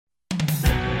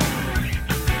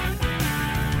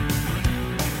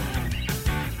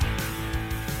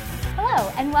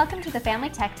and welcome to the Family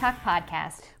Tech Talk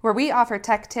podcast, where we offer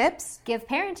tech tips, give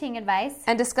parenting advice,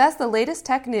 and discuss the latest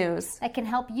tech news that can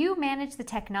help you manage the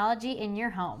technology in your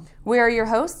home. We are your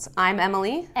hosts. I'm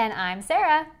Emily. And I'm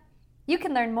Sarah. You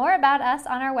can learn more about us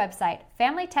on our website,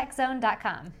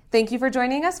 FamilyTechZone.com. Thank you for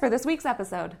joining us for this week's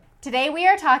episode. Today we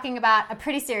are talking about a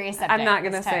pretty serious subject. I'm not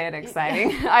going to say it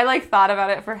exciting. I thought about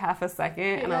it for half a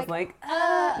second, and I was like, no.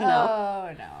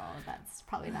 Oh, no. That's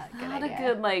probably not a good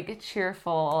idea. Not a good,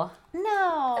 cheerful...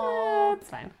 No. It's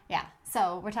fine. Yeah.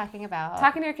 So we're talking about...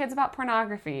 Talking to your kids about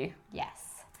pornography.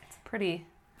 Yes. It's pretty...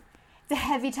 It's a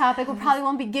heavy topic. We probably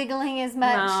won't be giggling as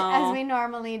much as we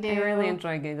normally do. I really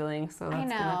enjoy giggling, so that's going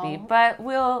to be... know. But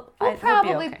we'll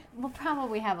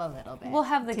probably have a little bit. We'll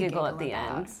have the to giggle at about. the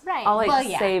end. Right. I'll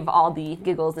save all the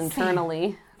giggles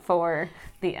internally for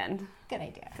the end. Good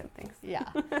idea. Good, thanks. Yeah.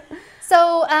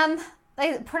 So,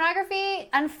 pornography,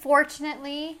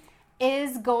 unfortunately,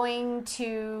 is going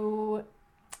to...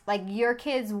 your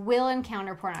kids will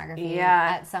encounter pornography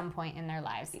at some point in their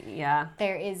lives. Yeah.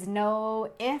 There is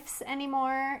no ifs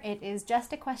anymore. It is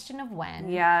just a question of when.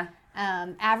 Yeah.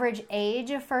 Average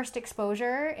age of first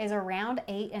exposure is around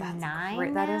 8 and 9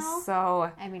 great. now. That is so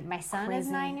I mean, my son crazy.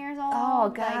 is 9 years old. Oh,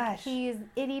 gosh. He's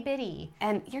itty bitty.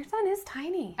 And your son is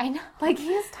tiny. I know.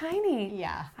 He is tiny.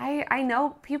 Yeah. I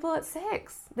know people at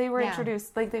 6. They were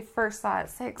introduced, they first saw at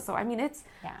 6. So, I mean, it's,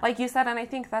 like you said, and I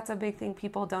think that's a big thing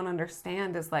people don't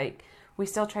understand is, we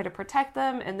still try to protect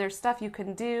them, and there's stuff you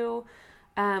can do,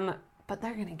 but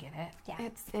they're going to get it. Yeah.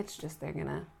 It's just, they're going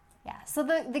to... Yeah. So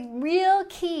the real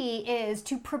key is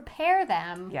to prepare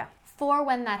them for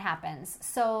when that happens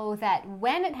so that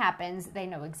when it happens, they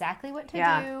know exactly what to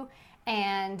do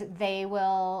and they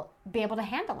will be able to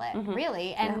handle it,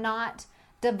 really, and not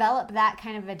develop that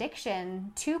kind of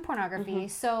addiction to pornography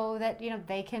so that,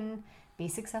 they can be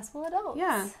successful adults.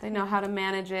 Yeah, they know how to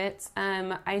manage it.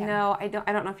 I know, I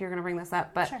don't know if you're going to bring this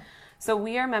up, but... Sure. So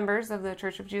we are members of the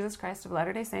Church of Jesus Christ of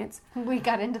Latter-day Saints. We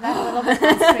got into that a little bit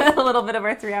last week. A little bit of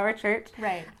our 3-hour church.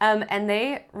 Right. And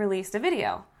they released a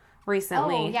video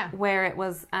recently where it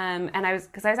was, and I was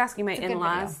asking my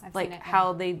in-laws,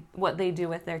 what they do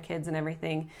with their kids and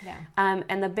everything. Yeah.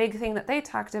 And the big thing that they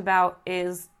talked about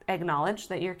is acknowledge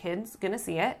that your kid's going to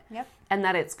see it. Yep. And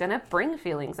that it's going to bring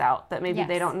feelings out that maybe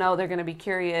they don't know, they're going to be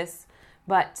curious.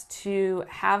 But to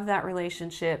have that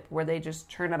relationship where they just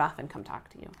turn it off and come talk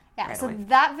to you. Yeah, right so away.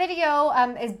 that video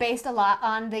is based a lot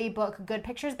on the book Good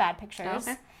Pictures, Bad Pictures.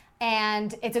 Oh, okay.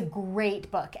 And it's a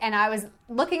great book. And I was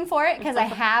looking for it because I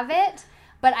have it,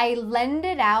 but I lend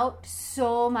it out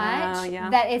so much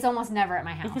that it's almost never at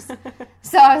my house.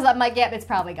 So I'm like, yep, it's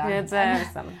probably gone. It's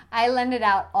awesome. I lend it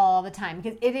out all the time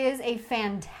because it is a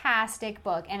fantastic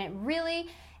book. And it really...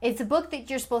 It's a book that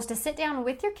you're supposed to sit down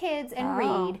with your kids and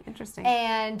read. Interesting.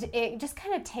 And it just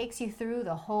kind of takes you through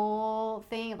the whole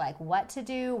thing, what to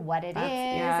do, what it is,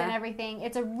 and everything.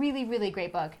 It's a really, really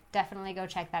great book. Definitely go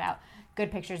check that out.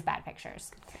 Good Pictures, Bad Pictures.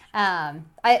 I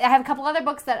have a couple other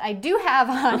books that I do have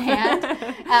on hand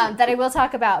that I will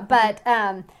talk about. But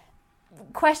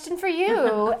question for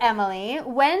you, Emily.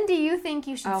 When do you think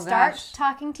you should start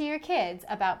talking to your kids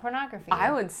about pornography?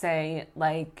 I would say,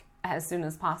 as soon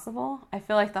as possible. I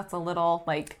feel like that's a little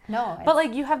no,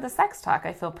 but you have the sex talk.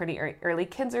 I feel pretty early.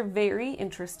 Kids are very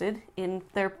interested in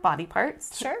their body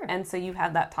parts. Sure. And so you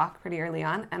had that talk pretty early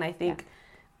on. And I think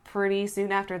pretty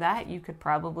soon after that, you could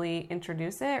probably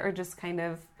introduce it or just kind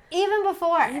of... Even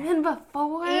before.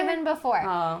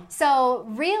 Oh. So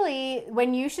really,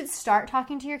 when you should start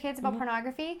talking to your kids about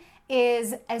pornography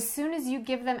is as soon as you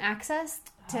give them access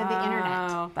to the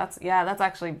internet. Oh, that's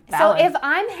actually valid. So if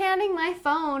I'm handing my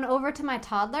phone over to my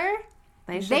toddler,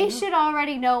 they should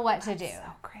already know what to do. So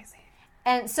crazy.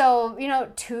 And so,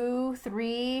 2,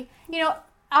 3,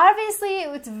 obviously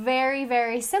it's very,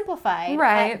 very simplified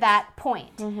at that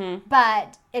point. Mm-hmm.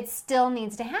 But it still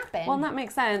needs to happen. Well, and that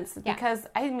makes sense because,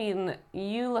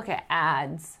 you look at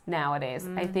ads nowadays.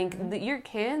 I think that your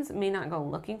kids may not go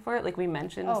looking for it. Like we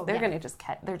mentioned, they're going to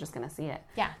they're just going to see it.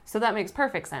 Yeah. So that makes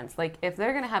perfect sense. If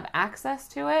they're going to have access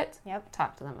to it,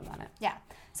 talk to them about it. Yeah.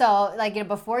 So,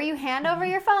 before you hand over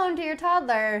your phone to your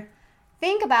toddler,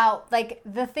 think about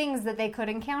the things that they could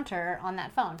encounter on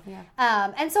that phone.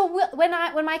 Yeah. And so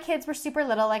when my kids were super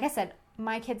little, like I said,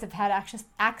 my kids have had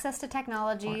access to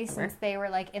technology since they were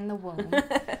in the womb.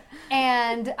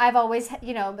 And I've always,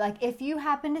 if you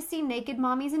happen to see naked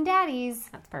mommies and daddies,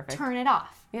 that's perfect. Turn it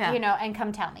off. Yeah. And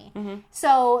come tell me. Mm-hmm.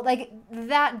 So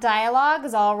that dialogue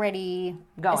is already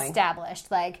established.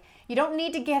 You don't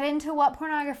need to get into what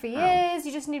pornography is.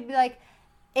 You just need to be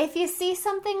if you see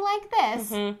something like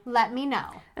this, let me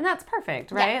know. And that's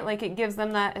perfect, right? Yeah. It gives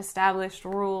them that established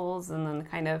rules and then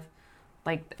kind of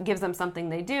like gives them something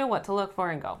they do, what to look for,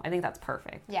 and go. I think that's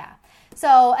perfect. Yeah.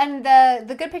 So, and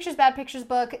the Good Pictures, Bad Pictures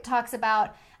book talks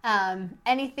about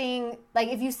anything, like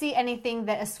if you see anything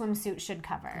that a swimsuit should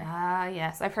cover.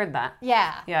 Yes, I've heard that.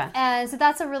 Yeah. Yeah. And so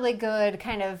that's a really good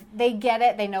kind of, they get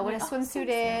it, they know what a swimsuit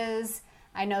is.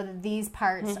 I know that these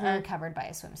parts are covered by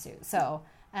a swimsuit. So,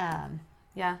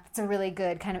 yeah, it's a really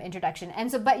good kind of introduction.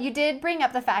 And so, but you did bring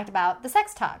up the fact about the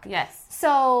sex talk. Yes.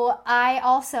 So I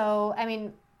also, I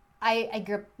mean, I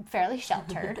grew up fairly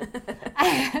sheltered.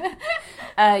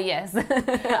 Yes.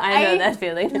 I know that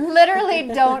feeling. Literally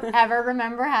don't ever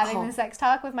remember having the sex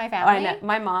talk with my family. I know.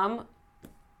 My mom,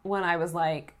 when I was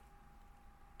like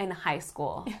in high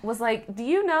school, was like, do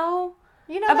you know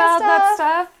about that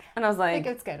stuff? And I was like,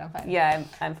 it's good, I'm fine. Yeah,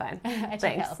 I'm fine. I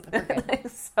Thanks. Like,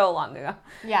 so long ago.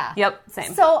 Yeah. Yep,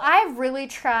 same. So I've really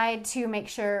tried to make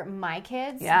sure my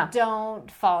kids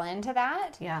don't fall into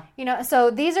that. Yeah. You know,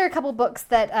 so these are a couple books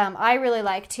that I really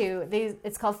like too.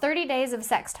 It's called 30 Days of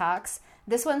Sex Talks.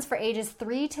 This one's for ages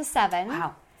 3 to 7.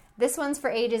 Wow. This one's for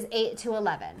ages 8 to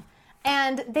 11.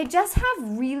 And they just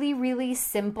have really, really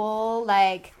simple,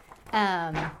 like,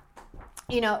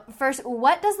 you know, first,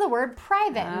 what does the word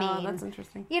private mean? Oh, that's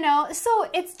interesting. You know, so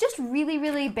it's just really,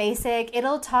 really basic.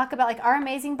 It'll talk about, like, our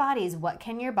amazing bodies. What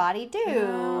can your body do?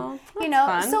 Oh, you know,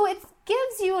 fun. so it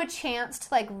gives you a chance to,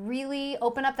 like, really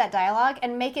open up that dialogue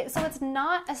and make it so it's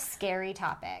not a scary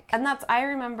topic. And I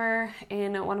remember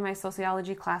in one of my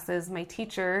sociology classes, my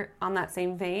teacher, on that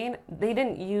same vein, they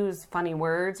didn't use funny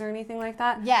words or anything like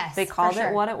that. Yes, they called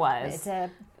it what it was. It's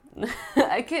a...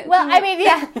 I can't. Well, I mean,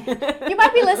 yeah, you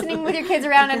might be listening with your kids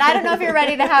around, and I don't know if you're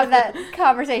ready to have that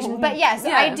conversation. But yes,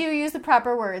 I do use the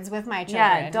proper words with my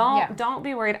children. Don't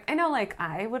be worried. I know, like,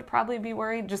 I would probably be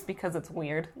worried just because it's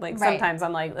weird. Like, sometimes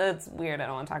I'm like, it's weird. I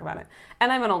don't want to talk about it.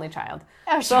 And I'm an only child,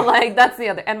 so like that's the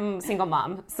other. And I'm a single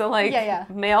mom, so like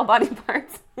male body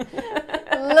parts. A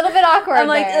little bit awkward. I'm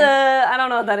like, I don't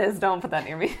know what that is. Don't put that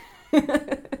near me.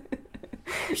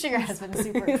 I'm sure your husband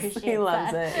super appreciates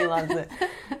that. He loves it.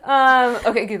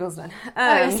 Okay, Google's done.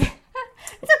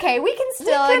 It's okay. We can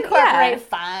still incorporate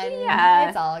fun. Yeah.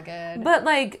 It's all good. But,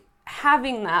 like,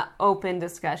 having that open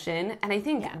discussion, and I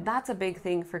think that's a big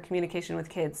thing for communication with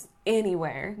kids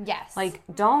anywhere. Yes. Like,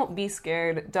 don't be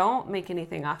scared. Don't make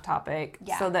anything off topic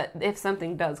so that if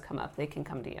something does come up, they can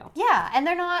come to you. Yeah, and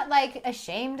they're not, like,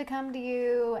 ashamed to come to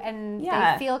you, and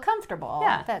they feel comfortable.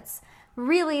 Yeah. That's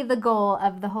really the goal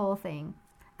of the whole thing.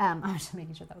 I'm just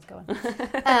making sure that was going.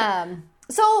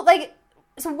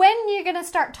 So when you're going to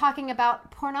start talking about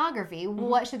pornography,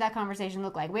 what should that conversation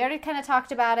look like? We already kind of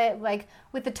talked about it, like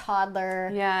with the toddler,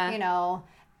 you know,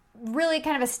 really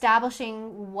kind of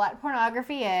establishing what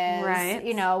pornography is, right?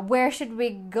 You know, where should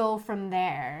we go from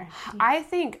there? I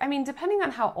think, I mean, depending on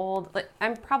how old, like,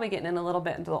 I'm probably getting in a little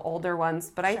bit into the older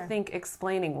ones, but I think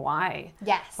explaining why.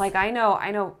 Yes. Like, I know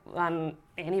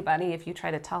anybody, if you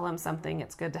try to tell them something,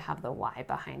 it's good to have the why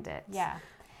behind it. Yeah.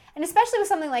 And especially with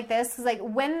something like this, because, like,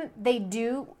 when they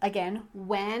do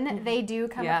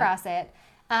come across it,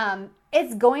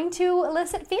 it's going to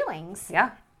elicit feelings.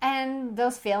 Yeah. And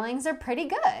those feelings are pretty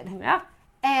good. Yeah.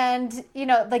 And, you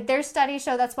know, like, their studies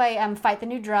show that's why Fight the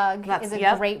New Drug is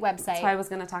a great website. That's what I was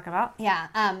going to talk about. Yeah.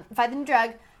 Fight the New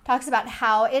Drug talks about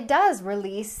how it does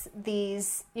release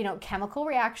these, you know, chemical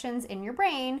reactions in your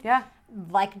brain. Yeah.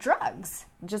 Like drugs.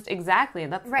 Just exactly.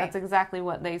 That's exactly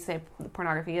what they say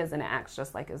pornography is, and it acts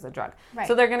just like as a drug. Right.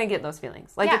 So they're going to get those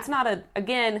feelings. Like, it's not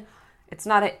it's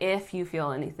not if you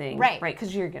feel anything. Right.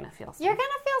 Because you're going to feel something. You're going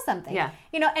to feel something. Yeah.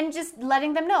 You know, and just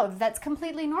letting them know that's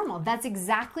completely normal. That's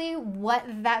exactly what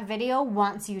that video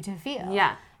wants you to feel.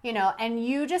 Yeah. You know, and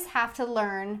you just have to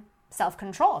learn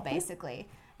self-control, basically.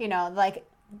 You know, like,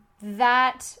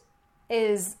 that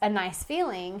is a nice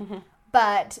feeling,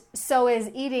 but so is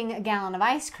eating a gallon of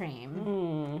ice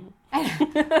cream.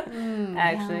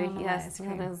 Actually, yes,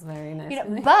 that is very nice. You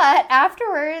know, but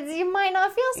afterwards, you might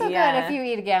not feel so good if you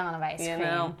eat a gallon of ice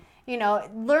cream. You know,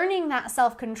 learning that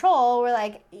self-control, we're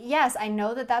like, yes, I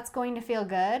know that that's going to feel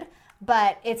good,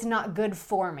 but it's not good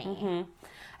for me.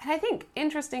 And I think,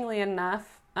 interestingly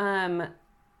enough,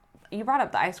 you brought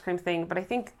up the ice cream thing, but I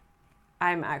think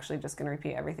I'm actually just going to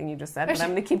repeat everything you just said, but I'm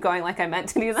going to keep going like I meant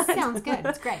to do that. Sounds good.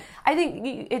 It's great. I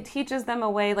think it teaches them a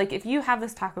way, like, if you have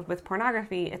this talk with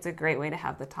pornography, it's a great way to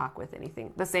have the talk with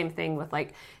anything. The same thing with,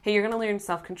 like, hey, you're going to learn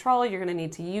self-control. You're going to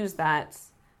need to use that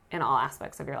in all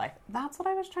aspects of your life. That's what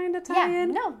I was trying to tell you.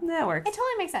 No, that works. It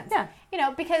totally makes sense. Yeah. You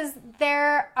know, because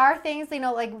there are things, you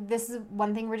know, like, this is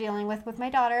one thing we're dealing with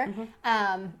my daughter.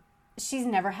 she's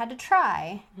never had to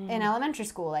try in elementary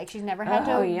school. Like, she's never had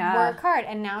to work hard.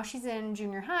 And now she's in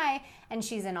junior high, and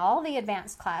she's in all the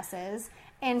advanced classes,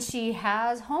 and she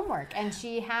has homework, and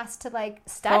she has to, like,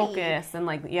 study. Focus, and,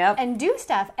 like, yep. And do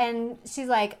stuff. And she's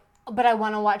like, but I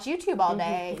want to watch YouTube all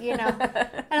day, you know?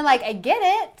 And I'm like, I get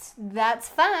it. That's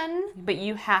fun. But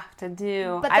you have to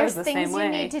do. But there's things you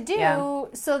need to do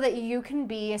so that you can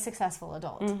be a successful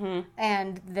adult.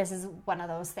 And this is one of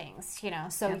those things, you know?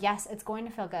 So yes, it's going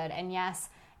to feel good. And yes,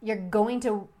 you're going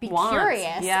to be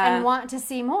curious and want to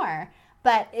see more.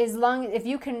 But if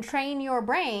you can train your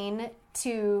brain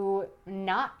to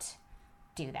not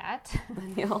do that,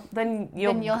 then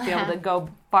you'll be able to go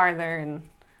farther and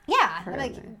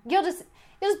like you'll just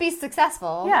be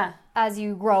successful as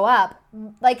you grow up,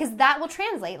 like, because that will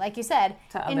translate, like you said,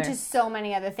 into so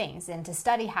many other things, into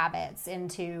study habits,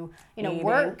 into eating.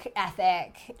 Work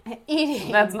ethic,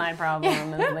 eating. That's my problem,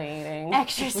 is the eating.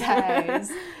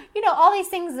 Exercise, all these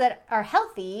things that are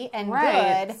healthy and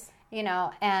good,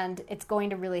 and it's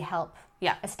going to really help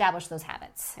establish those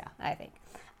habits. I think.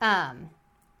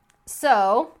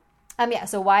 So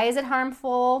why is it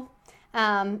harmful?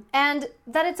 And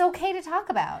that it's okay to talk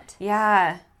about.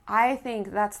 Yeah, I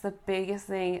think that's the biggest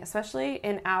thing, especially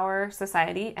in our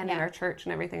society and in our church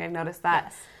and everything. I've noticed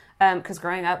that. Because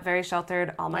growing up very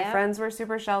sheltered, all my friends were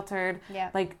super sheltered.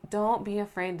 Like, don't be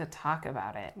afraid to talk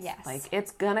about it. Like,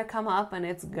 it's gonna come up and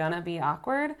it's gonna be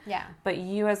awkward. But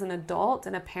you as an adult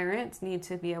and a parent need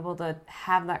to be able to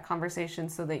have that conversation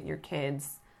so that your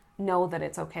kids know that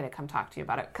it's okay to come talk to you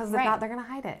about it, because if not, they're going to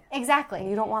hide it. Exactly. And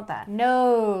you don't want that.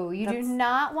 No, you do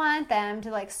not want them to,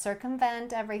 like,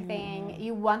 circumvent everything.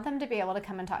 You want them to be able to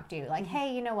come and talk to you. Like,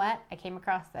 hey, you know what? I came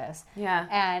across this.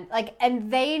 And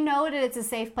they know that it's a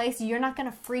safe place. You're not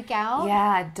going to freak out.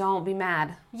 Yeah, don't be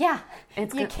mad. You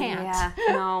can't. Yeah,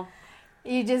 no.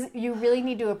 You really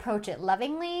need to approach it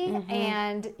lovingly,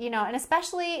 and, and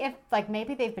especially if, like,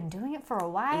 maybe they've been doing it for a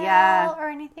while or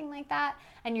anything like that,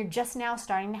 and you're just now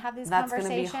starting to have these conversations. That's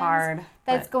going to be hard.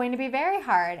 That's going to be very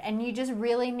hard, and you just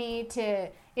really need to,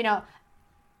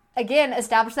 again,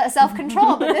 establish that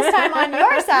self-control, but this time on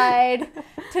your side,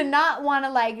 to not want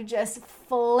to, like, just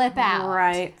flip out.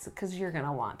 Right, because you're going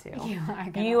to want to.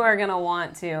 You are going to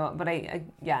want to, but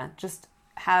just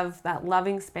have that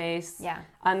loving space.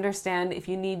 Understand if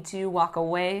you need to walk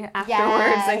away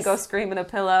afterwards and go scream in a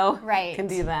pillow. Right. Can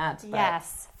do that. But,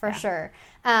 yes, for sure.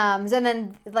 And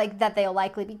then, like, that they'll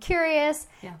likely be curious.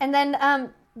 And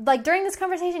then, like, during this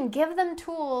conversation, give them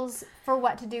tools for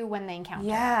what to do when they encounter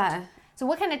it. So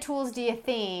what kind of tools do you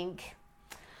think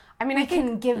I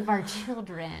can give our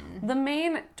children? The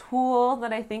main tool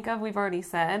that I think of, we've already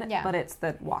said, but it's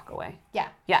the walk away.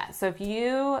 Yeah. So if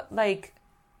you, like,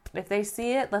 if they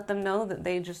see it, let them know that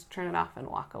they just turn it off and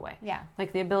walk away.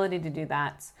 Like, the ability to do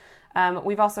that.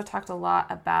 We've also talked a lot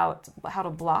about how to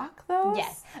block those.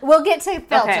 Yes. We'll get to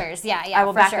filters. Okay. I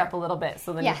will back up a little bit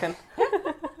so then you can...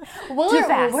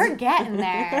 We're getting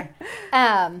there.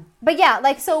 But yeah,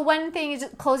 like, so one thing is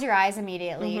just close your eyes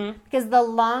immediately, because the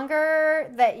longer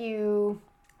that you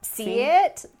see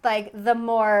it, like, the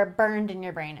more burned in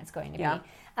your brain it's going to be.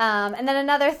 And then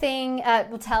another thing,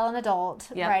 we'll tell an adult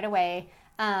right away.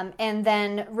 And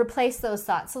then replace those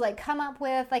thoughts. So, like, come up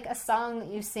with, like, a song that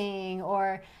you sing,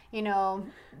 or,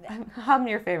 hum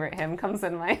your favorite hymn comes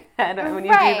in my head when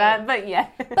you do that, but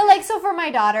But, like, so for my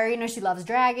daughter, she loves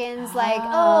dragons. Like,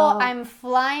 I'm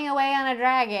flying away on a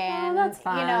dragon. Oh, that's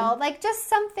fun. Like, just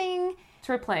something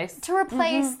to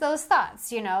replace those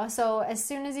thoughts, So as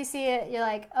soon as you see it, you're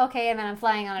like, okay, and then I'm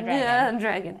flying on a dragon. Yeah, a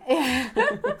dragon.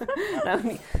 That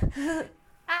would be...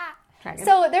 Dragon.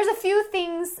 So there's a few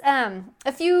things,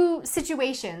 a few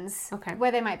situations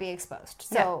where they might be exposed.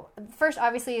 So first,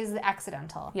 obviously, is the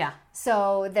accidental.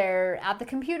 So they're at the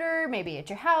computer, maybe at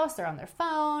your house, they're on their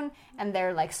phone, and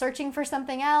they're, like, searching for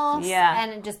something else,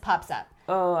 and it just pops up.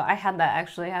 Oh, I had that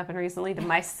actually happen recently to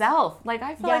myself. Like,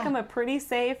 I feel like I'm a pretty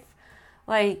safe,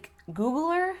 like,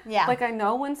 Googler. Like, I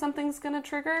know when something's going to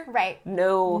trigger.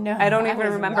 No, I don't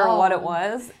even remember what it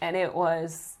was, and it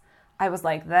was... I was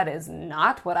like, that is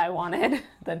not what I wanted.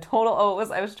 I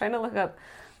was trying to look up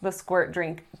the squirt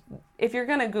drink. If you're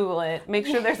going to Google it, make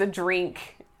sure there's a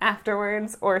drink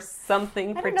afterwards or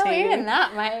something pertaining. I don't know, even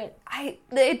that might.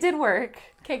 It did work.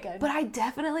 Okay, good. But I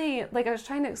definitely, like, I was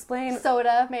trying to explain.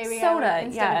 Soda, maybe.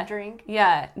 Instead of drink.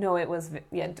 Yeah, no, it was,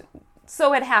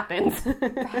 so it happens.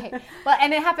 Right. Well,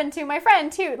 and it happened to my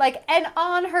friend, too. Like, and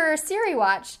on her Siri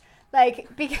watch,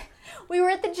 like, because we were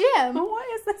at the gym. What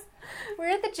is this? We're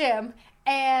at the gym,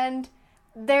 and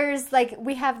there's like,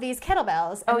 we have these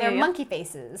kettlebells and they're monkey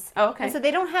faces. Oh, okay. And so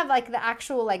they don't have like the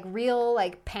actual like real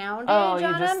like poundage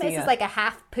on them. It's just like a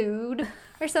half pood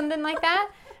or something like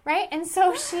that. Right? And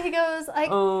so she goes like,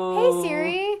 hey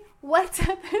Siri, what's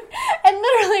up? And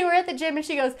literally we're at the gym and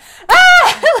she goes,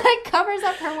 like covers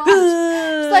up her watch.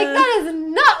 She's like, that is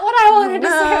not what I wanted to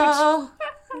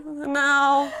search.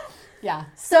 No. Yeah.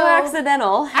 So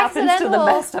accidental happens to the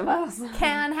best of us.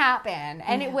 Can happen.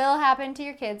 And it will happen to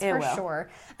your kids for sure.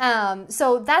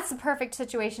 So that's the perfect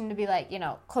situation to be like,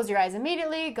 close your eyes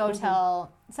immediately, go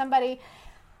tell somebody.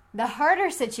 The harder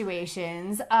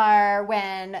situations are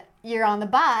when you're on the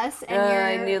bus and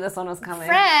I knew this one was coming.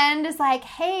 Friend is like,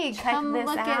 hey, come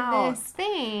look at this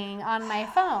thing on my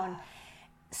phone.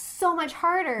 So much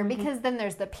harder because then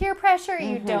there's the peer pressure.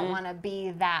 You don't want to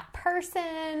be that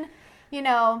person.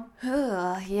 Yeah.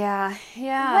 What do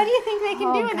you think they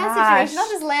can do in that situation? I'll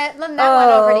just let that one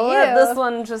over to you. Let this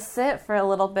one just sit for a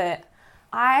little bit.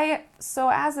 So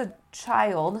as a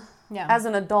child, as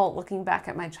an adult looking back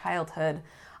at my childhood,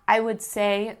 I would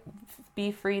say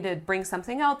be free to bring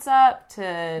something else up,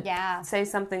 to say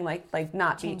something like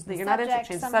not change that you're not interested,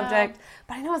 change the subject.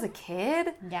 But I know as a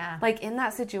kid, like in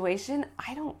that situation,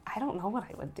 I don't know what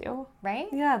I would do. Right?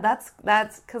 Yeah, that's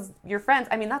because your friends.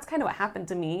 I mean, that's kind of what happened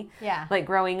to me. Yeah. Like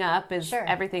growing up is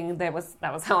everything that was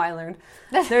how I learned.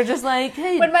 They're just like,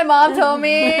 hey. When my mom told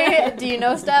me, "Do you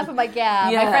know stuff?" I'm like, "Yeah."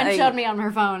 My friend showed me on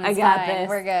her phone. It's got fine. this.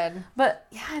 We're good. But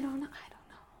I don't know.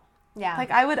 Yeah.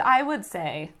 Like I would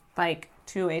say like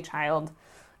to a child,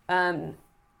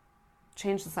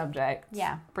 change the subject.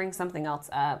 Yeah. Bring something else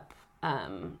up.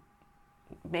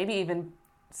 Maybe even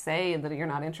say that you're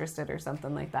not interested or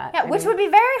something like that. Yeah, which would be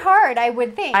very hard, I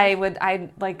would think.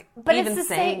 But even it's the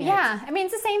same. Yeah, I mean,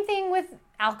 it's the same thing with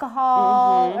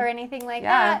alcohol or anything like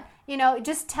that.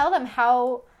 Just tell them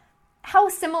how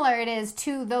similar it is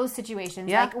to those situations.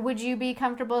 Yeah. Like, would you be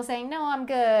comfortable saying, no, I'm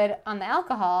good on the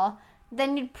alcohol?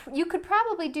 Then you could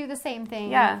probably do the same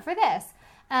thing for this.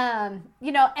 And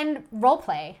role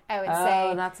play, I would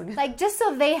say. That's a good... Like, just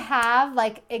so they have,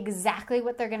 like, exactly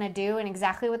what they're going to do and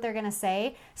exactly what they're going to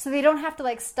say, so they don't have to,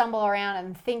 like, stumble around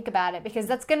and think about it, because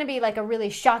that's going to be, like, a really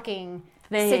shocking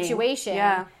situation.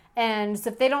 Yeah. And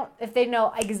so if they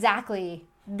know exactly,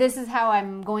 this is how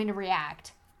I'm going to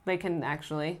react, they can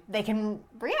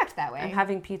react that way. I'm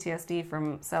having PTSD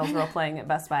from sales role playing at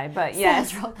Best Buy, but yes.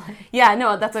 Sales role play. Yeah,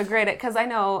 no, that's a great, because I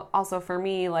know also for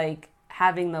me, like,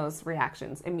 having those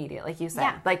reactions immediate, like you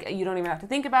said. Like, you don't even have to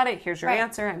think about it. Here's your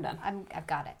answer. I'm done. I've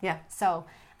got it. Yeah. So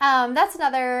that's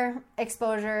another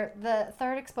exposure. The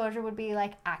third exposure would be,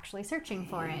 like, actually searching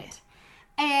for it.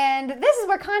 And this is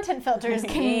where content filters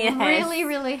can really,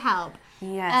 really help.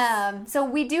 Yes. So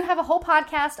we do have a whole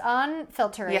podcast on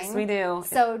filtering. Yes, we do.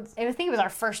 So I think it was our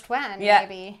first one,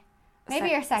 maybe.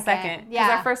 Maybe our second. Yeah.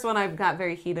 Because our first one, I got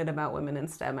very heated about women in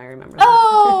STEM. I remember that.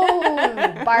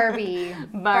 Oh, Barbie.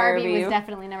 Barbie was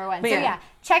definitely number one. But so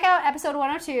check out episode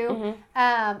 102.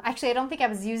 Actually, I don't think I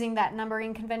was using that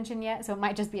numbering convention yet, so it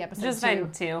might just be episode 2. Just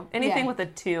find 2. Anything with a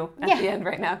 2 at the end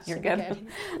right now, you're good.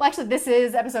 Well, actually, this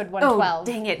is episode 112. Oh,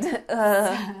 dang it.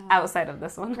 Outside of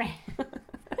this one. Right.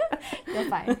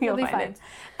 You'll be fine.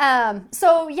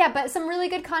 But some really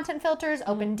good content filters.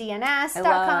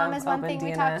 OpenDNS.com is one thing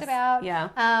we talked about. Yeah.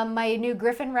 My new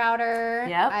Griffin router.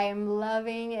 Yep. I'm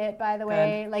loving it, by the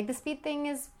way. Like, the speed thing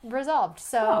is resolved.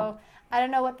 So I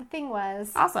don't know what the thing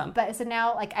was. Awesome. But so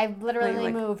now, like, I've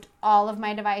literally moved all of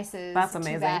my devices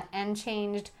to that and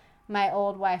changed my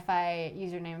old Wi-Fi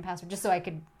username and password just so I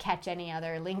could catch any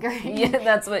other lingering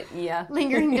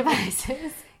lingering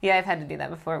devices. Yeah, I've had to do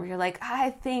that before. Where you're like, I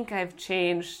think I've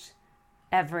changed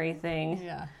everything.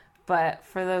 Yeah. But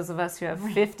for those of us who have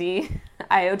 50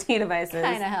 IoT devices,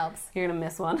 kind of helps. You're gonna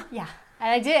miss one. Yeah,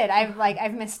 and I did.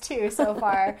 I've missed 2 so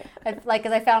far.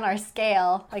 Because I found our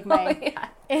scale, like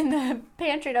in the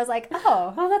pantry, and I was like,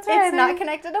 oh that's right. It's not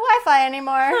connected to Wi-Fi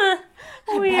anymore.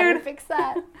 Weird. I better fix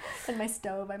that. And my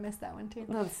stove, I missed that one too.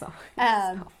 That's so.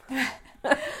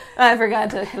 I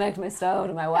forgot to connect my stove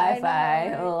to my Wi-Fi.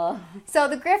 Know, right? So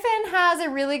the Griffin has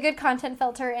a really good content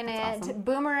filter in it. Awesome.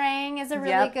 Boomerang is a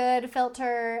really good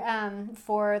filter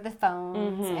for the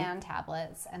phones and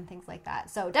tablets and things like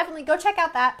that. So definitely go check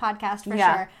out that podcast for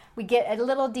sure. We get a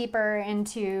little deeper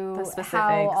into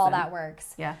how all that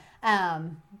works. Yeah.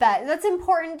 But that's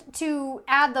important to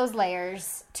add those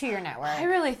layers to your network. I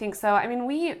really think so. I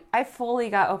mean, I fully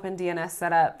got OpenDNS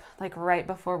set up like right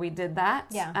before we did that.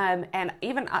 Yeah. And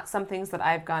even some things that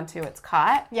I've gone to, it's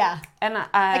caught. Yeah. And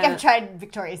like I've tried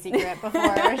Victoria's Secret before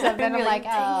or something. I'm like,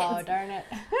 oh, darn it.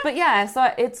 But yeah,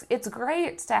 so it's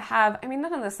great to have. I mean,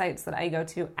 none of the sites that I go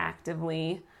to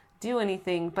actively do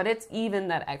anything, but it's even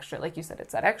that extra, like you said,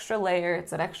 it's that extra layer,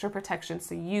 it's that extra protection,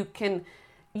 so you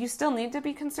still need to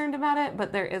be concerned about it,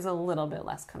 but there is a little bit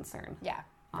less concern. Yeah,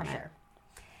 for sure.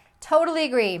 Totally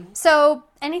agree. So,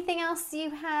 anything else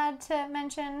you had to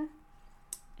mention?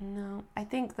 No, I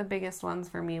think the biggest ones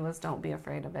for me was don't be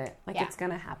afraid of it. Like, it's going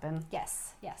to happen.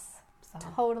 Yes. So.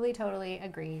 Totally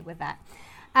agree with that.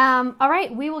 All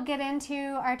right, we will get into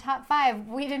our top 5.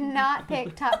 We did not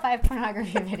pick top 5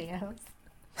 pornography videos.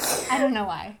 I don't know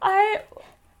why.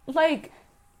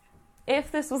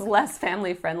 If this was less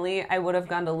family friendly, I would have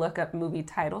gone to look up movie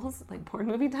titles, like porn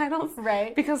movie titles.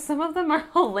 Right. Because some of them are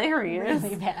hilarious.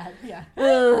 Really bad, yeah.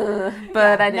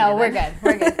 But I didn't. No, we're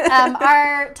good.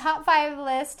 Our top 5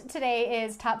 list today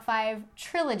is top 5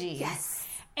 trilogies. Yes.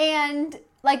 And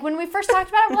like when we first talked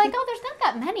about it, we're like, oh, there's not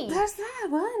that many. There's that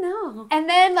one, no. And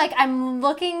then like I'm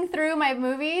looking through my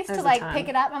movies to like pick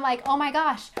it up. I'm like, oh my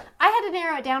gosh, I had to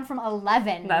narrow it down from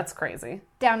 11. That's crazy.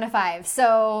 Down to 5.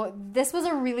 So this was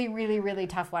a really, really, really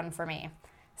tough one for me.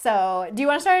 So do you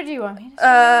want to start or do you want me to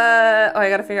start? I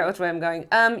got to figure out which way I'm going.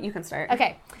 You can start.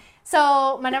 Okay.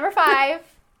 So my number 5,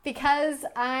 because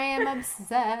I am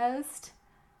obsessed,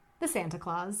 The Santa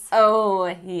Claus.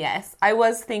 Oh, yes. I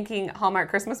was thinking Hallmark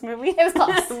Christmas movie. It was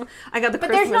close. I got the but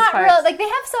Christmas there's not parts. real, like they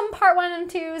have some part 1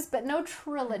 and 2s, but no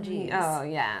trilogies. Oh,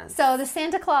 yeah. So The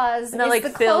Santa Claus is like,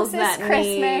 the fills closest that Christmas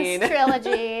need.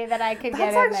 trilogy that I could get in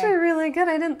there. That's actually really good.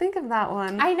 I didn't think of that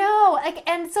one. I know.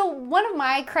 And so one of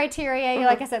my criteria,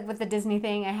 like I said, with the Disney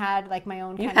thing, I had like my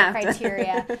own kind of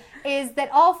criteria, is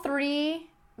that all 3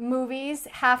 movies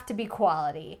have to be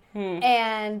quality.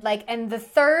 And the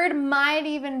third might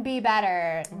even be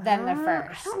better than the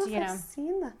first. I don't know if I've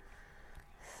seen the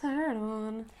third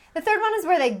one. The third one is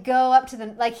where they go up to the,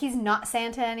 like, he's not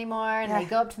Santa anymore, and they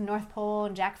go up to the North Pole,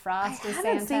 and Jack Frost is Santa.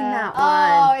 I haven't seen that one.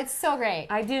 Oh, it's so great.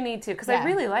 I do need to, because I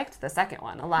really liked the second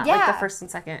one a lot, like the first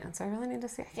and second, and so I really need to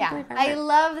see it. I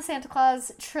love the Santa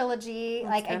Claus trilogy.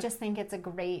 That's good. I just think it's a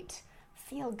great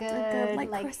feel-good. Like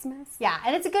Christmas. Yeah,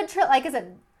 and it's a good, like I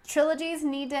said, trilogies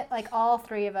need to, like, all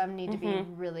 3 of them need to be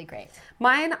really great.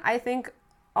 Mine, I think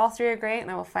all 3 are great,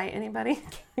 and I will fight anybody,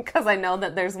 because I know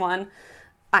that there's one,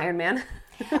 Iron Man.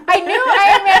 I knew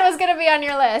Iron Man was going to be on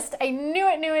your list. I knew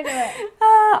it.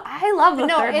 I love the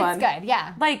third one. No, it's good,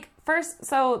 yeah. Like,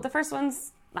 the first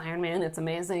one's Iron Man. It's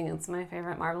amazing. It's my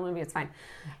favorite Marvel movie. It's fine.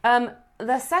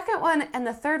 The second one and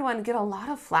the third one get a lot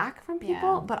of flack from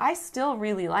people, but I still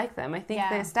really like them. I think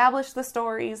they establish the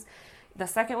stories. The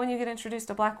second one, you get introduced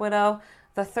to Black Widow.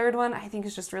 The third one, I think,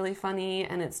 is just really funny,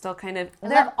 and it's still kind of... I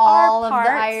love all of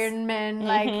the Iron Men,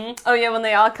 like... Oh, yeah, when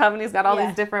they all come, and he's got all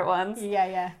these different ones.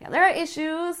 Yeah. There are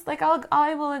issues. Like,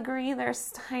 I will agree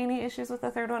there's tiny issues with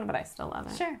the third one, but I still love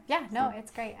it. Sure. Yeah, no,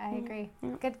 it's great. I agree.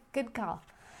 Good call.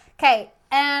 Okay,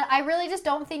 and I really just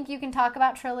don't think you can talk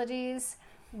about trilogies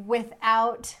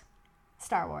without...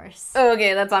 Star Wars.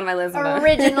 Okay, that's on my list.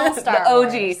 Original Star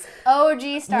Wars.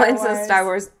 OG Star Wars. Mine says Star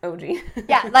Wars OG.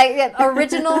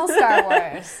 Original Star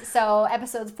Wars. So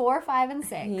episodes 4, 5, and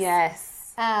 6.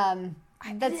 Yes.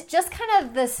 That's just kind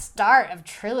of the start of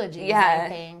trilogies, I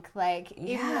think.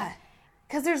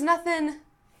 Because there's nothing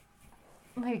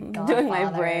doing my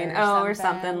brain. Or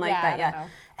something like that, yeah.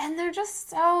 And they're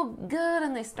just so good,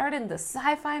 and they started the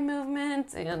sci-fi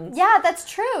movement. And yeah, that's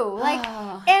true.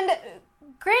 And...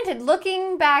 Granted,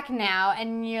 looking back now,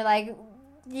 and you're like,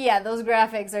 yeah, those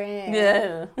graphics are...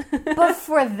 Yeah. But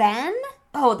for then...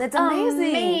 Oh, that's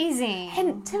amazing. Amazing.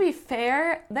 And to be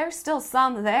fair, there's still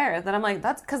some there that I'm like,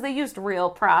 that's because they used real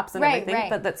props and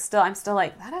everything, but that's still, I'm still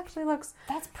like, that actually looks...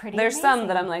 That's pretty There's amazing. some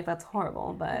that I'm like, that's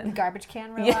horrible, but... The Garbage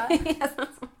Can Robot? Yes,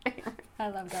 that's my favorite. I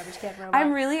love Garbage Can Robot.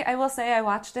 I will say I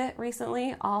watched it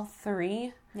recently, all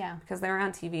 3. Yeah. Because they were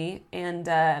on TV,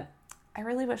 and... I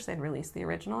really wish they'd released the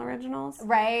originals.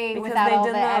 Right, without all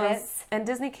the edits. And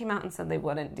Disney came out and said they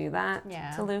wouldn't do that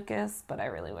to Lucas, but I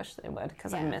really wish they would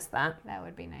because I missed that. That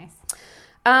would be nice.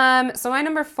 So my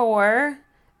number 4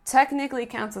 technically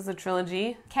counts as a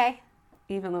trilogy. Okay.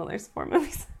 Even though there's 4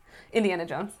 movies. Indiana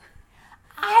Jones.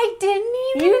 I didn't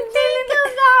even think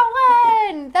of that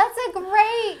one. That's a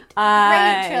great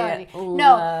trilogy.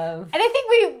 No, and I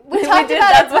think we talked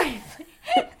about it.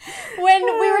 When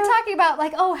we were talking about,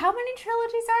 like, oh, how many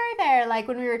trilogies are there? Like,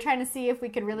 when we were trying to see if we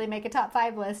could really make a top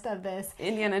 5 list of this.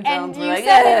 Indiana Jones. And you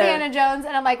said Indiana Jones,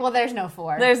 and I'm like, well, there's no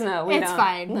 4. It's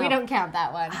fine. No. We don't count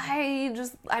that one.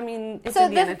 It's so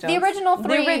Indiana Jones. The original 3.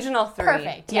 The original 3.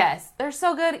 Perfect. Yes. They're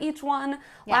so good, each one.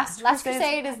 Yeah. Last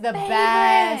Crusade is the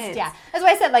best. Yeah. That's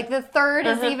why I said, like, the third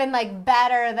is even, like,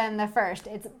 better than the first.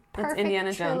 It's perfect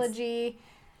Indiana trilogy. Jones.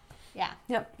 Yeah.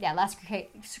 Yep. Yeah, Last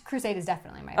Crusade is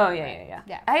definitely my favorite. Oh,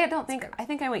 yeah. I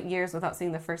think I went years without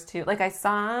seeing the first two. Like, I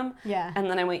saw them, and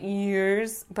then I went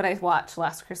years, but I watched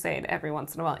Last Crusade every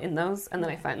once in a while in those, and then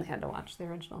I finally had to watch the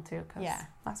original too, because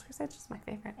Last Crusade's just my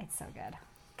favorite. It's so good.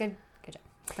 Good job.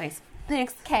 Thanks.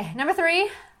 Okay, number 3,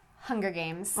 Hunger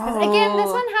Games. Because, again,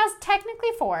 this one has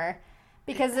technically 4,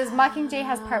 because this Mockingjay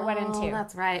has part 1 and 2.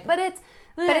 That's right. But it's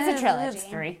a trilogy. It's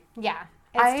 3. Yeah.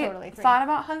 It's totally 3. I thought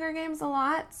about Hunger Games a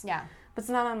lot. Yeah. But it's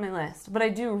not on my list. But I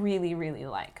do really, really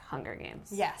like Hunger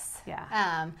Games. Yes.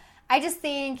 Yeah. I just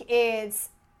think it's,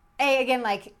 again,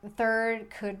 like, third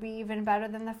could be even better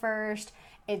than the first.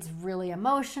 It's really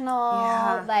emotional.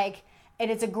 Yeah. Like,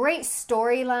 and it's a great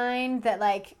storyline that,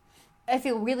 like, I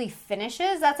feel really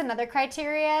finishes. That's another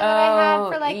criteria that I had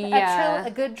for, like,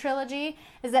 a good trilogy,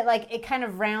 is that, like, it kind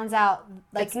of rounds out,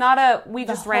 like, it's not we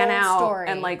just ran out story.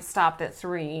 And, like, stopped at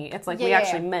 3. It's like we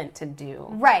actually meant to do.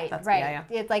 Right.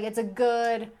 It's like, it's a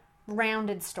good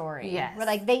rounded story. Yes. Where,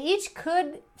 like, they each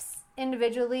could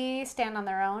individually stand on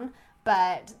their own,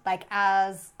 but, like,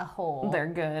 as a whole, they're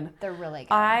good. They're really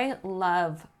good. I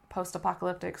love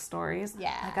post-apocalyptic stories.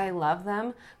 Yeah. Like, I love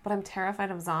them, but I'm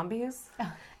terrified of zombies.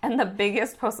 And the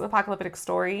biggest post-apocalyptic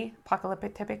story,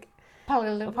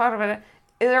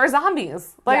 there are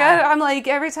zombies. Like, I'm like,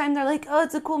 every time they're like, oh,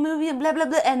 it's a cool movie and blah, blah,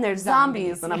 blah, and there's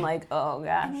zombies. And I'm like, oh,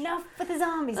 gosh. Enough with the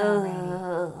zombies already.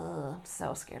 I'm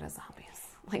so scared of zombies.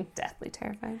 Like, deathly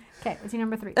terrified. Okay, what's your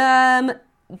number 3?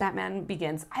 Batman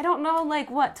Begins. I don't know, like,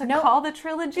 what to call the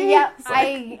trilogy. Yeah,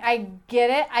 like, I get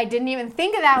it. I didn't even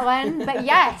think of that one. But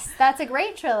yes, that's a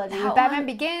great trilogy. Batman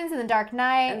Begins and The Dark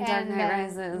Knight and Dark Knight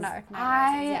Rises.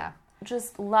 I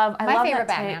just love... My favorite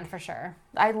Batman, for sure.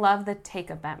 I love the take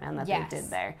of Batman that they did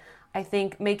there. I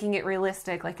think making it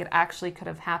realistic, like it actually could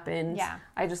have happened. Yeah.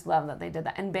 I just love that they did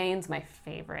that. And Bane's my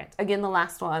favorite. Again, the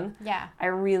last one. Yeah. I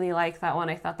really liked that one.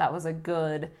 I thought that was a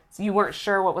good... So you weren't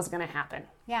sure what was going to happen.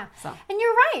 Yeah. So. And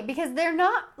you're right, because they're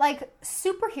not, like,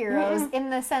 superheroes in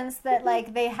the sense that,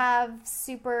 like, they have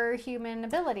superhuman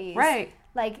abilities. Right.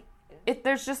 Like...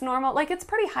 there's just normal... Like, it's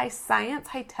pretty high science,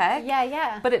 high tech.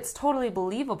 Yeah. But it's totally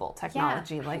believable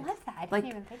technology. Yeah. Like, I love that. I didn't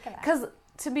even think of that. Because,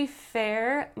 to be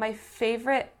fair, my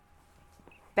favorite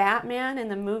Batman in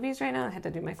the movies right now, I had to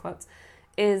do my quotes,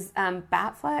 is Ben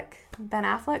Affleck's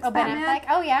Batman. Ben Affleck?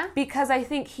 Oh, yeah? Because I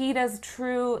think he does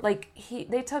true, like,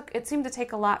 it seemed to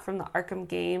take a lot from the Arkham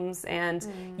games, and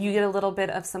you get a little bit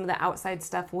of some of the outside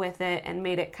stuff with it, and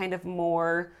made it kind of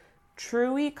more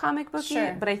true-y comic booky.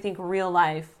 Sure. But I think real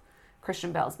life,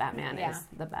 Christian Bale's Batman is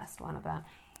the best one of that.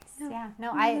 Yeah.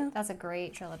 No, that's a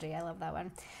great trilogy. I love that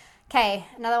one. Okay,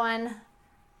 another one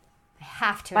I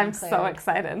have to include. I'm so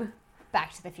excited.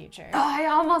 Back to the Future. Oh, I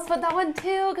almost put that one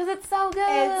too because it's so good.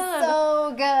 It's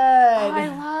so good. Oh, I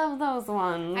love those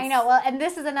ones. I know. Well, and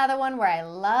this is another one where I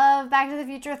love Back to the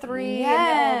Future 3 and the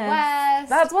Old West.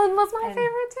 That one was my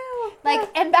favorite too. Like,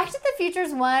 and Back to the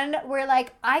Future's one where,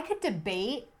 like, I could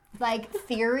debate, like,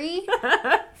 theory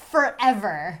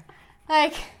forever.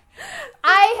 Like,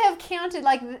 I have counted,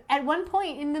 like, at one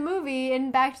point in the movie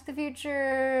in Back to the Future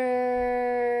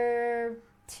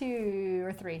 2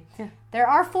 or 3, there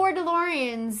are 4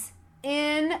 DeLoreans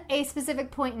in a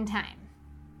specific point in time.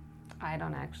 I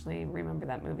don't actually remember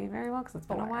that movie very well because it's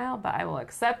been a while, but I will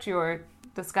accept your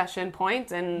discussion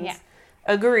point and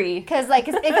agree. Because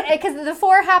the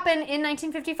 4 happened in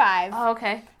 1955. Oh,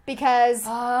 okay. Because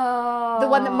the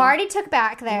one that Marty took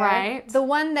back there, right? The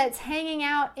one that's hanging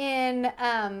out in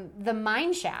the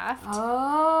mine shaft,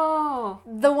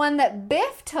 the one that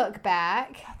Biff took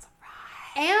back, that's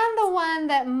right, and the one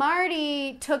that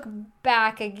Marty took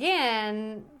back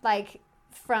again, like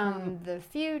from the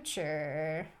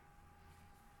future.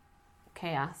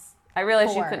 Chaos. I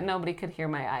realized nobody could hear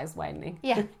my eyes widening.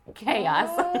 Yeah.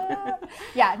 Chaos. So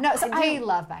I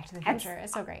love Back to the Future.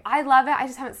 It's so great. I love it. I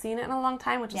just haven't seen it in a long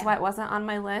time, which is why it wasn't on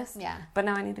my list. Yeah. But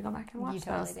now I need to go back and watch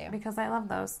those. Do. Because I love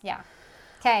those. Yeah.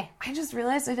 Okay. I just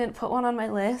realized I didn't put one on my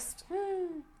list.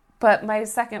 But my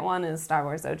second one is Star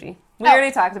Wars OG. We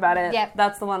already talked about it. Yep.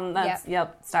 That's the one.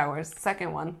 Star Wars.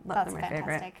 Second one. That's my fantastic.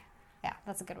 favorite. Yeah,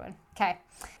 that's a good one. Okay.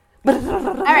 All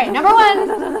right, number 1,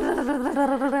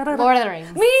 Lord of the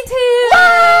Rings. Me too!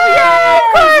 Whoa! Yeah, of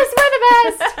course, we're the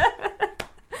best.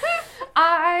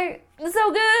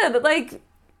 So good. Like,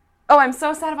 I'm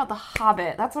so sad about The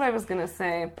Hobbit. That's what I was going to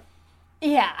say.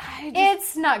 Yeah,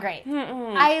 it's not great.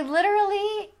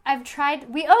 I've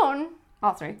tried, we own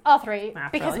all 3. All 3,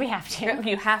 because we have to.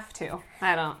 You have to.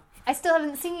 I don't. I still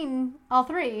haven't seen all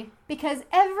 3 because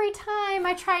every time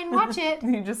I try and watch it,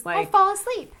 you just like I fall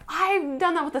asleep. I've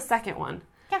done that with the second one.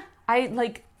 Yeah.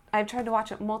 I've tried to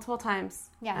watch it multiple times.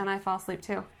 Yeah. And I fall asleep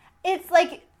too. It's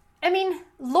like I mean,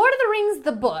 Lord of the Rings,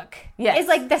 the book, is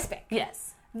like this big.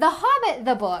 Yes. The Hobbit,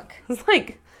 the book, it's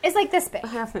like this big.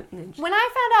 Half an inch. When I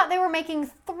found out they were making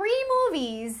 3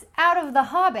 movies out of The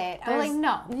Hobbit, I was like,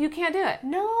 no. You can't do it.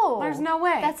 No. There's no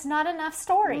way. That's not enough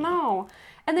story. No.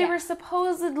 And they were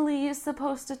supposedly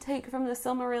supposed to take from the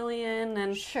Silmarillion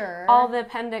and all the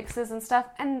appendixes and stuff.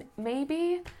 And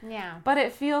maybe. Yeah. But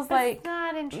it feels like. It's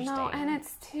not interesting. No, and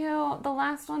it's too. The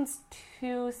last one's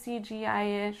too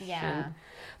CGI-ish. Yeah.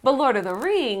 But Lord of the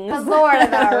Rings. The Lord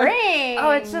of the Rings.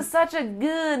 Oh, it's just such a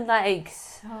good, like.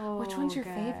 So which one's your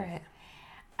favorite?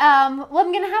 Well,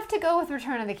 I'm going to have to go with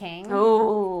Return of the King.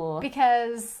 Oh.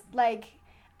 Because, like.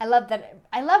 I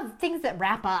love things that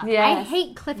wrap up. Yes. I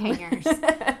hate cliffhangers.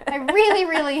 I really,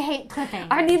 really hate cliffhangers.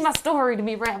 I need my story to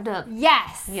be wrapped up.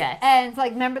 Yes. And it's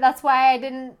like, remember, that's why I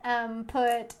didn't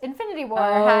put Infinity War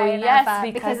high enough up,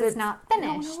 because it's not finished.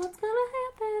 I don't know what's going to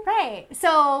happen. Right.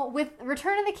 So with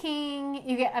Return of the King,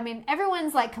 you get, I mean,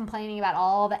 everyone's like complaining about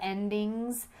all the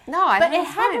endings. No, but it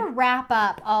had to wrap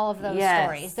up all of those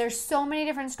stories. There's so many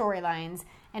different storylines,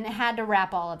 and it had to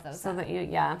wrap all of those up. So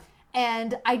that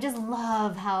And I just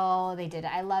love how they did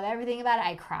it. I love everything about it.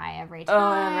 I cry every time.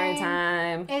 Oh, every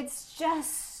time. It's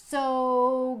just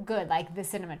so good. Like the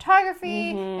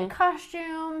cinematography, the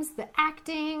costumes, the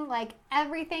acting, like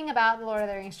everything about the Lord of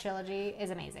the Rings trilogy is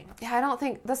amazing. Yeah, I don't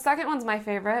think the second one's my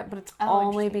favorite, but it's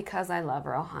only because I love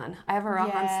Rohan. I have a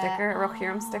Rohan sticker, a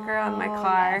Rohirrim sticker on my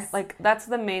car. Yes. Like that's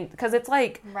the main, because it's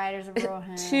like Riders of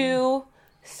Rohan. 2,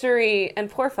 3, and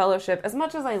poor Fellowship. As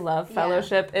much as I love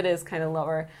Fellowship, it is kind of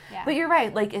lower. Yeah. But you're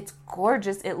right. Like, it's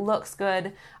gorgeous. It looks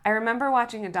good. I remember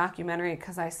watching a documentary,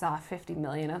 because I saw 50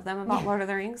 million of them about Lord of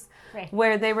the Rings,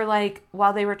 where they were like,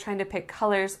 while they were trying to pick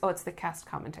colors, it's the cast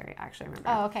commentary, actually, I remember.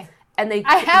 Oh, okay. And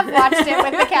I have watched it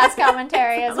with the cast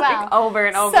commentary as well. Like over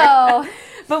and over. So,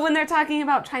 but when they're talking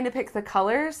about trying to pick the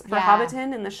colors for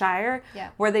Hobbiton in the Shire,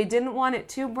 where they didn't want it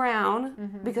too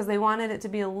brown because they wanted it to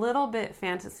be a little bit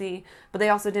fantasy, but they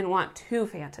also didn't want too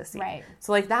fantasy. Right.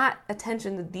 So like that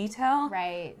attention to detail.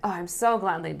 Right. Oh, I'm so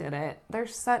glad they did it. They're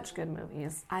such good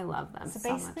movies. I love them so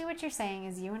basically much. What you're saying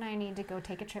is you and I need to go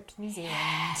take a trip to New Zealand.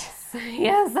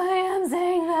 Yes, I am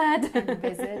saying that. And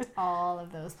visit all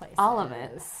of those places. All of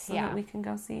it. So that we can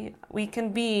go see. We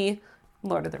can be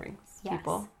Lord of the Rings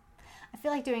people. I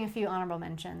feel like doing a few honorable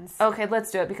mentions. Okay, let's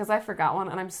do it, because I forgot one,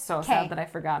 and I'm so sad that I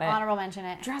forgot it. Honorable mention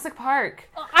it. Jurassic Park.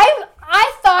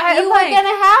 I thought you were going to have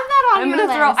that on your list.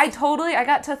 I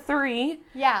got to 3.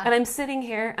 Yeah. And I'm sitting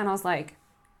here, and I was like,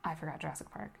 I forgot Jurassic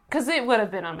Park. Because it would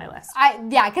have been on my list.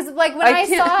 Because like when I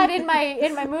saw it in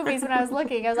my movies when I was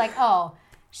looking, I was like, oh,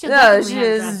 she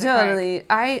is totally.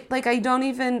 I don't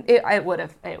even. It would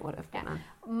have been on.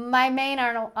 My main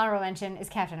honorable mention is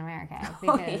Captain America.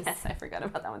 Because, yes, I forgot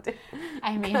about that one too.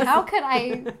 I mean, how could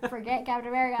I forget Captain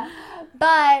America?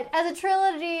 But as a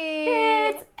trilogy,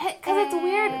 because it's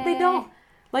weird. They don't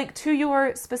like to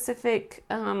your specific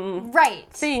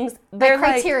things. They're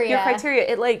criteria. Your criteria.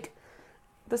 It like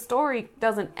the story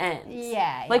doesn't end.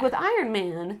 Yeah. Like with Iron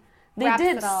Man. They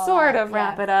did sort of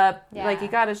wrap it up. Yeah. Like, he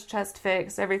got his chest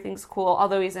fixed. Everything's cool.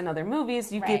 Although he's in other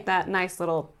movies, you get that nice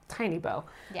little tiny bow.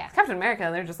 Yeah. Captain America,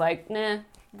 they're just like, nah.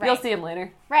 You'll see him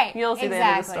later. Right. You'll see the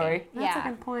end of the story. That's a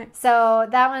good point. So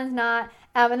that one's not...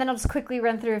 and then I'll just quickly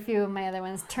run through a few of my other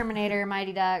ones. Terminator,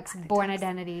 Mighty Ducks, Born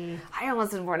Identity. I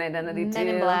almost did Born Identity, too. Men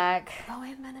in Black. Oh,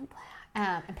 and Men in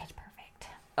Black. And Pitch Perfect.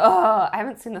 Oh, I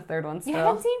haven't seen the third one still. You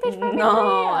haven't seen Pitch Perfect?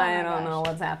 No, I don't know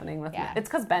what's happening with me. It's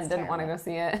because Ben didn't want to go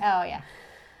see it. Oh, yeah.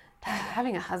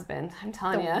 Having a husband, I'm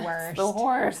telling you, worst. The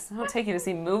worst. I'll take you to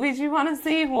see movies you want to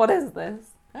see. What is this?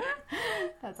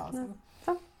 That's awesome.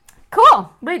 So,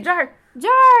 cool. Wait, Jar.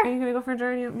 Are you gonna go for a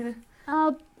jar? Do you want me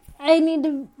to? I need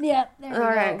to. Yeah. There we go. All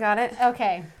right, got it.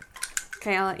 Okay.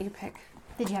 Okay, I'll let you pick.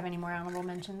 Did you have any more honorable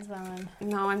mentions, Valen?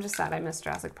 No, I'm just sad I missed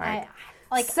Jurassic Park.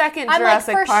 Second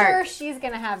Jurassic Park. I'm for sure she's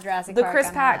going to have Jurassic Park Chris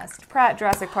on the list. Pratt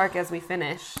Jurassic Park as we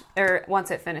finish, or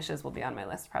once it finishes, will be on my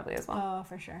list probably as well. Oh,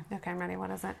 for sure. Okay, I'm ready. What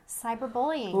is it?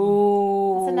 Cyberbullying.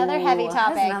 Ooh. It's another heavy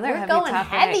topic. We're going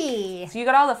heavy. So you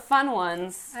got all the fun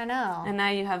ones. I know. And now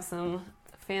you have some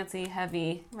fancy,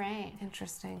 heavy. Right.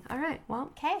 Interesting. All right.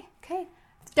 Well. Okay.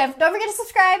 Don't forget to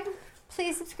subscribe.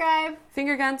 Please subscribe.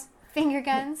 Finger guns.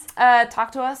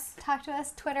 Talk to us. Talk to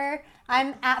us. Twitter.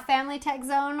 I'm at Family Tech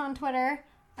Zone on Twitter.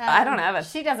 I don't have it.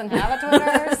 She doesn't have a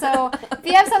Twitter. So if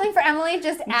you have something for Emily,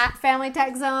 just at Family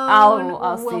Tech Zone. I'll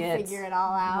we'll see it. Figure it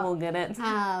all out. We'll get it.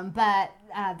 But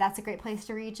that's a great place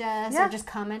to reach us. Or just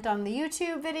comment on the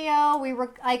YouTube video.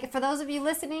 For those of you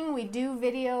listening, we do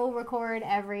video record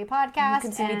every podcast. You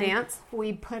can see me dance.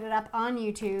 We put it up on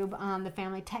YouTube on the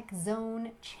Family Tech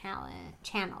Zone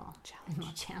channel.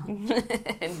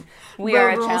 We are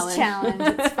a challenge.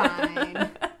 It's fine.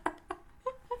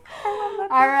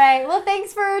 All right. Well,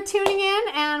 thanks for tuning in,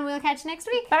 and we'll catch you next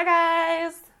week. Bye,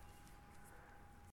 guys.